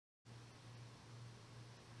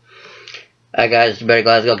Hi guys, it's Betty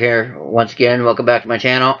Glasgow here. Once again, welcome back to my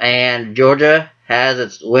channel. And Georgia has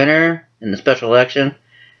its winner in the special election.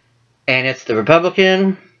 And it's the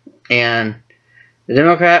Republican. And the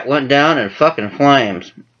Democrat went down in fucking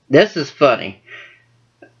flames. This is funny.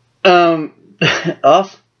 Ossoff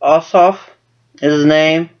is his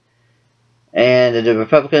name. And the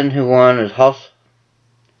Republican who won is Hostler,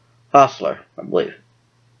 I believe.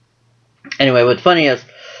 Anyway, what's funny is,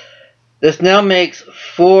 this now makes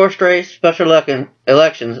 4 straight special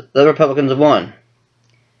elections the Republicans have won.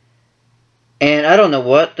 And I don't know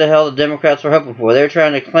what the hell the Democrats were hoping for. They're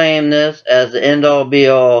trying to claim this as the end-all,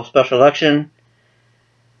 be-all special election.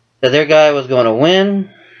 That their guy was going to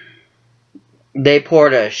win. They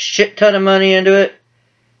poured a shit ton of money into it.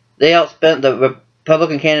 They outspent the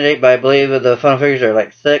Republican candidate by, I believe, the final figures are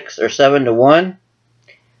like 6 or 7 to 1.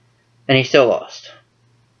 And he still lost.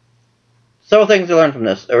 Several things to learn from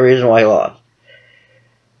this, a reason why he lost.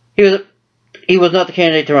 He was not the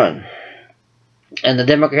candidate to run. And the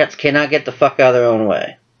Democrats cannot get the fuck out of their own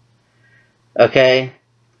way. Okay?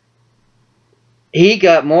 He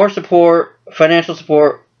got more support, financial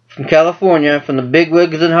support, from California, from the big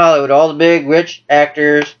wigs in Hollywood, all the big rich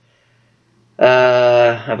actors.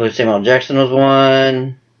 I believe Samuel L. Jackson was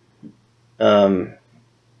one. A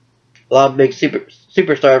lot of big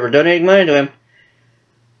superstars were donating money to him.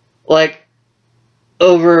 Like,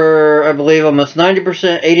 over, I believe, almost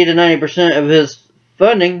 90%, 80 to 90% of his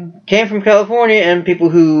funding came from California and people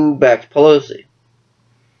who backed Pelosi.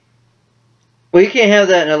 Well, you can't have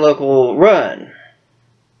that in a local run.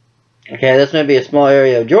 Okay, this may be a small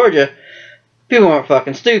area of Georgia. People aren't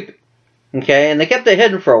fucking stupid. Okay, and they kept it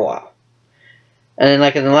hidden for a while. And then,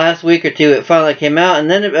 like, in the last week or two, it finally came out, and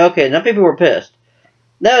then, okay, now people were pissed.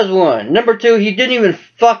 That was one. Number two, he didn't even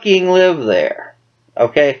fucking live there.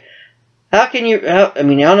 Okay? How can you, I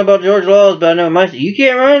mean, I don't know about Georgia laws, but I know in my state, you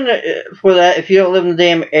can't run for that if you don't live in the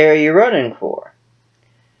damn area you're running for.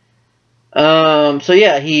 So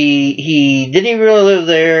yeah, he didn't even really live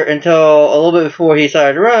there until a little bit before he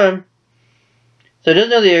decided to run. So he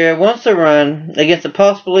doesn't know the area, wants to run against a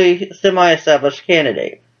possibly semi-established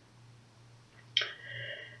candidate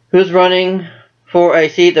who's running for a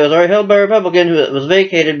seat that was already held by a Republican who was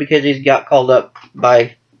vacated because he got called up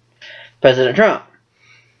by President Trump.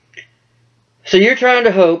 So you're trying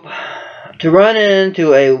to hope to run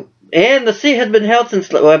into a... And the seat has been held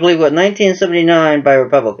since, I believe, what, 1979 by a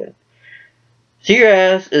Republican. So your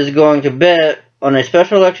ass is going to bet on a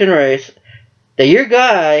special election race that your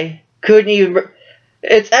guy couldn't even...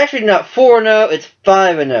 It's actually not 4-0, it's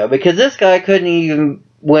 5-0. Because this guy couldn't even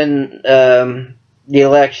win the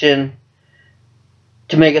election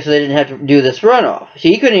to make it so they didn't have to do this runoff. So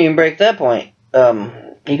he couldn't even break that point.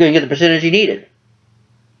 He couldn't get the percentage he needed.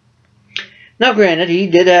 Now, granted, he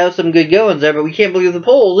did have some good goings there, but we can't believe the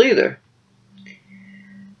polls either.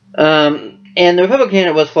 And the Republican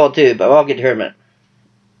candidate was flawed too, but I'll get to her in a minute.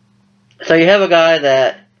 So you have a guy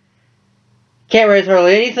that can't raise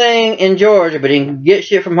hardly anything in Georgia, but he can get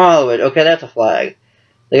shit from Hollywood. Okay, that's a flag.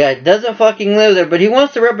 The guy doesn't fucking live there, but he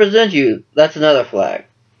wants to represent you. That's another flag.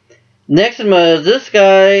 Next one was this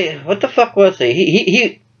guy. What the fuck was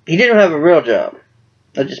he? He didn't have a real job.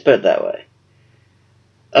 Let's just put it that way.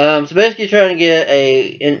 So basically trying to get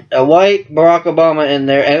a white Barack Obama in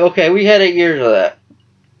there. And okay, we had 8 years of that.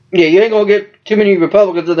 Yeah, you ain't gonna get too many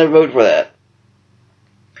Republicans in there to vote for that.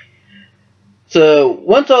 So,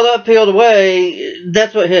 once all that peeled away,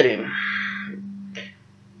 that's what hit him.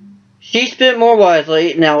 She spent more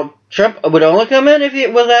wisely. Now, Trump would only come in if he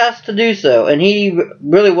was asked to do so. And he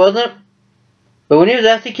really wasn't. But when he was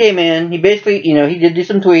asked, he came in. He basically, you know, he did do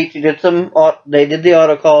some tweets. He did some, they did the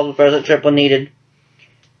auto calls when President Trump when needed.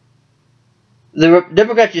 The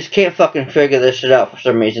Democrats just can't fucking figure this shit out for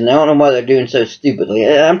some reason. I don't know why they're doing so stupidly.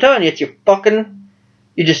 I'm telling you,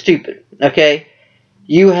 you're just stupid, okay?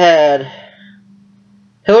 You had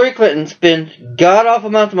Hillary Clinton spend god-awful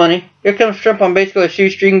amounts of money. Here comes Trump on basically a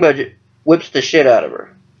shoestring budget. Whips the shit out of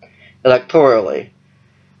her. Electorally.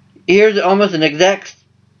 Here's almost an exact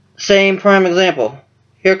same prime example.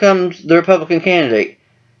 Here comes the Republican candidate.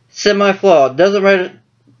 Semi-flawed. Doesn't raise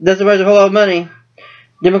a whole lot of money.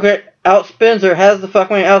 Democrat outspends her, has the fuck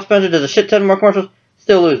money, outspends her, does a shit ton more commercials,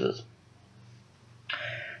 still loses.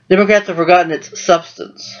 Democrats have forgotten its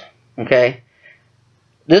substance. Okay?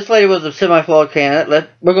 This lady was a semi-flawed candidate.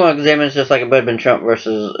 We're going to examine this just like it would have been Trump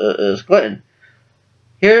versus Clinton.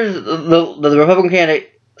 Here's the Republican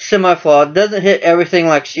candidate, semi-flawed, doesn't hit everything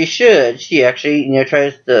like she should. She actually, you know,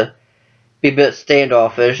 tries to be a bit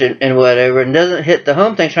standoffish and whatever, and doesn't hit the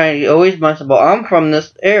home thing, trying to always mention, well, I'm from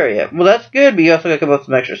this area. Well, that's good, but you also got to come up with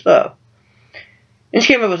some extra stuff. And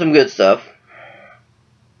she came up with some good stuff.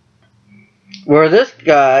 Where this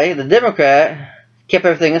guy, the Democrat, kept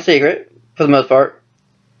everything a secret, for the most part.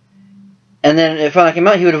 And then it finally came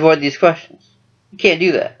out, he would avoid these questions. You can't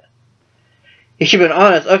do that. He should have been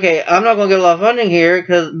honest. Okay, I'm not going to get a lot of funding here,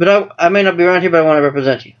 but I may not be around here, but I want to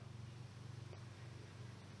represent you.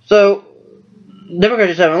 So, Democrats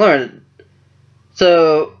just haven't learned.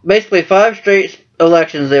 So, basically 5 straight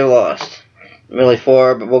elections they've lost. Really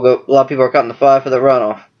 4, but a lot of people are counting the 5 for the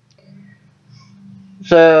runoff.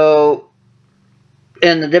 So,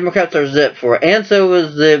 and the Democrats are zip for it. And so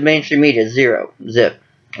was the mainstream media, 0. Zip.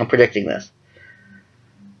 I'm predicting this.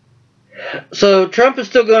 So, Trump is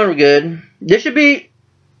still going good. This should be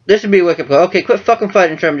a wake-up call. Okay, quit fucking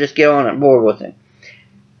fighting Trump, just get on board with him.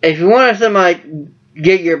 If you want somebody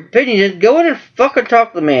get your opinion, just go in and fucking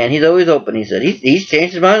talk to the man. He's always open, he said. He's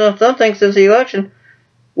changed his mind on something since the election.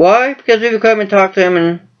 Why? Because we've come and talked to him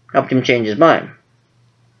and helped him change his mind.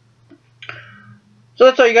 So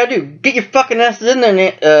that's all you gotta do. Get your fucking asses in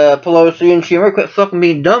there, Pelosi and Schumer. Quit fucking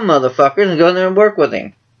being dumb motherfuckers and go in there and work with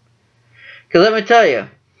him. Because let me tell you,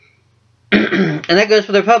 and that goes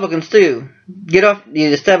for the Republicans too. Get off the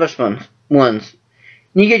establishment ones.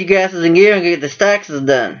 You get your asses in gear and get the taxes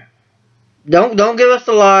done. Don't give us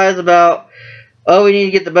the lies about, oh, we need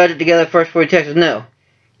to get the budget together first before we taxes. No.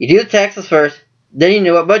 You do the taxes first, then you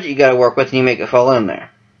know what budget you gotta work with and you make it fall in there.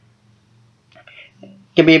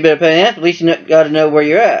 Can be a bit of pain in the ass, at least you gotta know where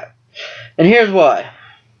you're at. And here's why.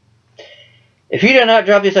 If you do not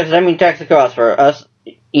drop these taxes, I mean tax the cost for us,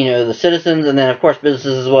 the citizens, and then of course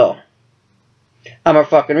businesses as well. I'm a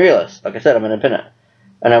fucking realist. Like I said, I'm an independent.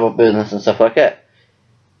 I know about business and stuff like that.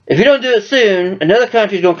 If you don't do it soon, another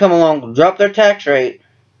country's going to come along, drop their tax rate,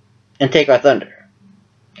 and take our thunder.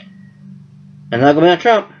 And not going to be on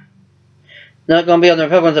Trump. Not going to be on the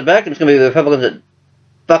Republicans that back him. It's going to be the Republicans that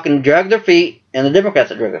fucking drag their feet, and the Democrats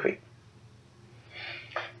that drag their feet.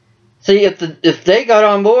 See, if they got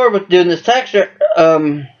on board with doing this tax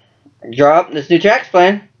drop, this new tax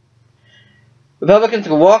plan, Republicans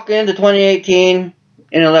can walk into 2018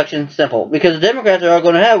 in an election simple. Because the Democrats are all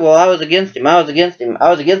going to have, well, I was against him, I was against him, I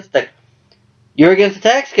was against the... You're against the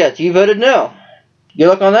tax cuts, you voted no. You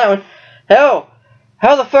look on that one. Hell,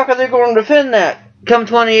 how the fuck are they going to defend that come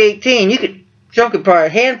 2018? Trump could probably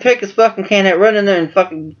handpick his fucking candidate, run in there and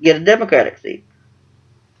fucking get a Democratic seat.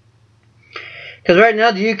 Because right now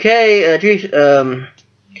the UK,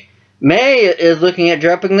 May is looking at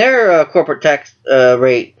dropping their corporate tax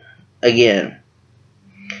rate again.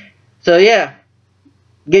 So yeah,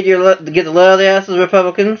 get the love of the asses,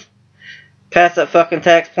 Republicans. Pass that fucking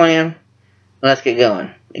tax plan. And let's get going.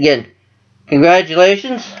 Again,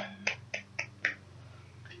 congratulations.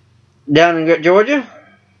 Down in Georgia,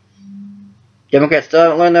 Democrats still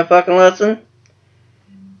haven't learned their fucking lesson.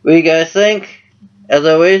 What do you guys think? As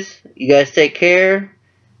always, you guys take care,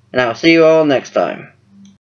 and I'll see you all next time.